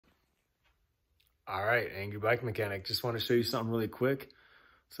All right, Angry Bike Mechanic. Just want to show you something really quick.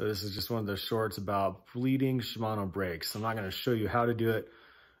 So this is just one of the shorts about bleeding Shimano brakes. I'm not going to show you how to do it.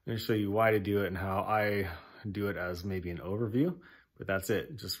 I'm going to show you why to do it and how I do it as maybe an overview. But that's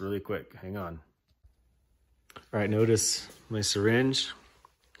it, just really quick. Hang on. All right, notice my syringe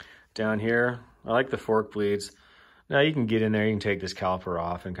down here. I like the fork bleeds. Now you can get in there, you can take this caliper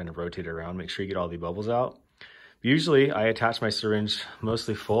off and kind of rotate it around, make sure you get all the bubbles out. Usually I attach my syringe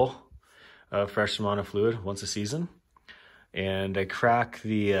mostly full of fresh Shimano fluid once a season. And I crack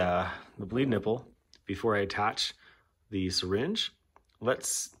the bleed nipple before I attach the syringe. Let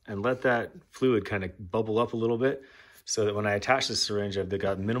that fluid kind of bubble up a little bit so that when I attach the syringe, I've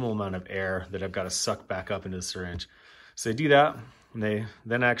got minimal amount of air that I've got to suck back up into the syringe. So they do that, and they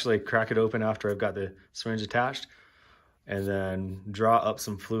then actually crack it open after I've got the syringe attached, and then draw up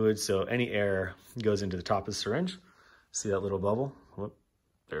some fluid so any air goes into the top of the syringe. See that little bubble? Whoop,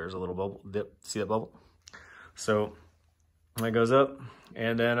 there's a little bubble dip. See that bubble? So that goes up,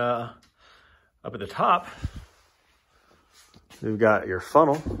 and then up at the top, you've got your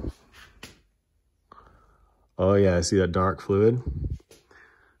funnel. Oh yeah, I see that dark fluid.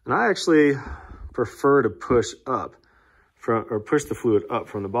 And I actually prefer to push the fluid up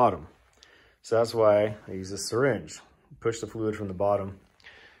from the bottom. So that's why I use a syringe. Push the fluid from the bottom,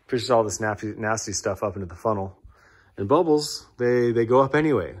 pushes all this nasty stuff up into the funnel. And bubbles, they go up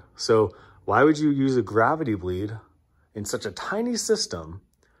anyway. So why would you use a gravity bleed in such a tiny system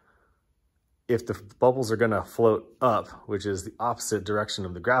if the bubbles are gonna float up, which is the opposite direction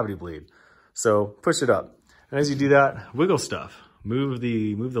of the gravity bleed? So push it up. And as you do that, wiggle stuff. Move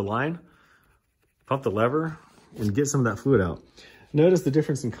the line, pump the lever, and get some of that fluid out. Notice the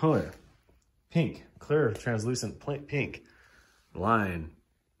difference in color. Pink, clear, translucent pink. Line,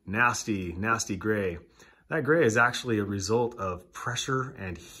 nasty, nasty gray. That gray is actually a result of pressure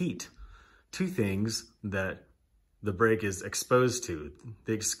and heat. Two things that the brake is exposed to.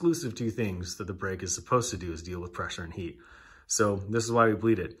 The exclusive two things that the brake is supposed to do is deal with pressure and heat. So this is why we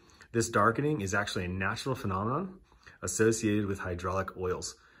bleed it. This darkening is actually a natural phenomenon associated with hydraulic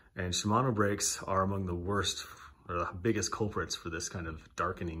oils. And Shimano brakes are among the worst or the biggest culprits for this kind of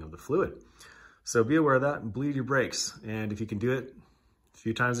darkening of the fluid. So be aware of that and bleed your brakes. And if you can do it a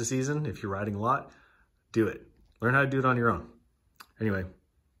few times a season, if you're riding a lot, do it. Learn how to do it on your own. Anyway,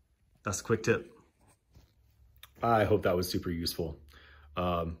 that's a quick tip. I hope that was super useful.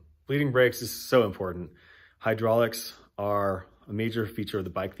 Bleeding brakes is so important. Hydraulics are a major feature of the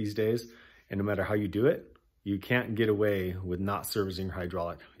bike these days, and no matter how you do it, you can't get away with not servicing your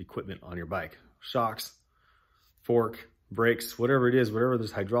hydraulic equipment on your bike. Shocks, fork, brakes, whatever it is, whatever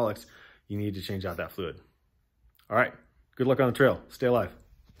there's hydraulics, you need to change out that fluid. All right, good luck on the trail. Stay alive.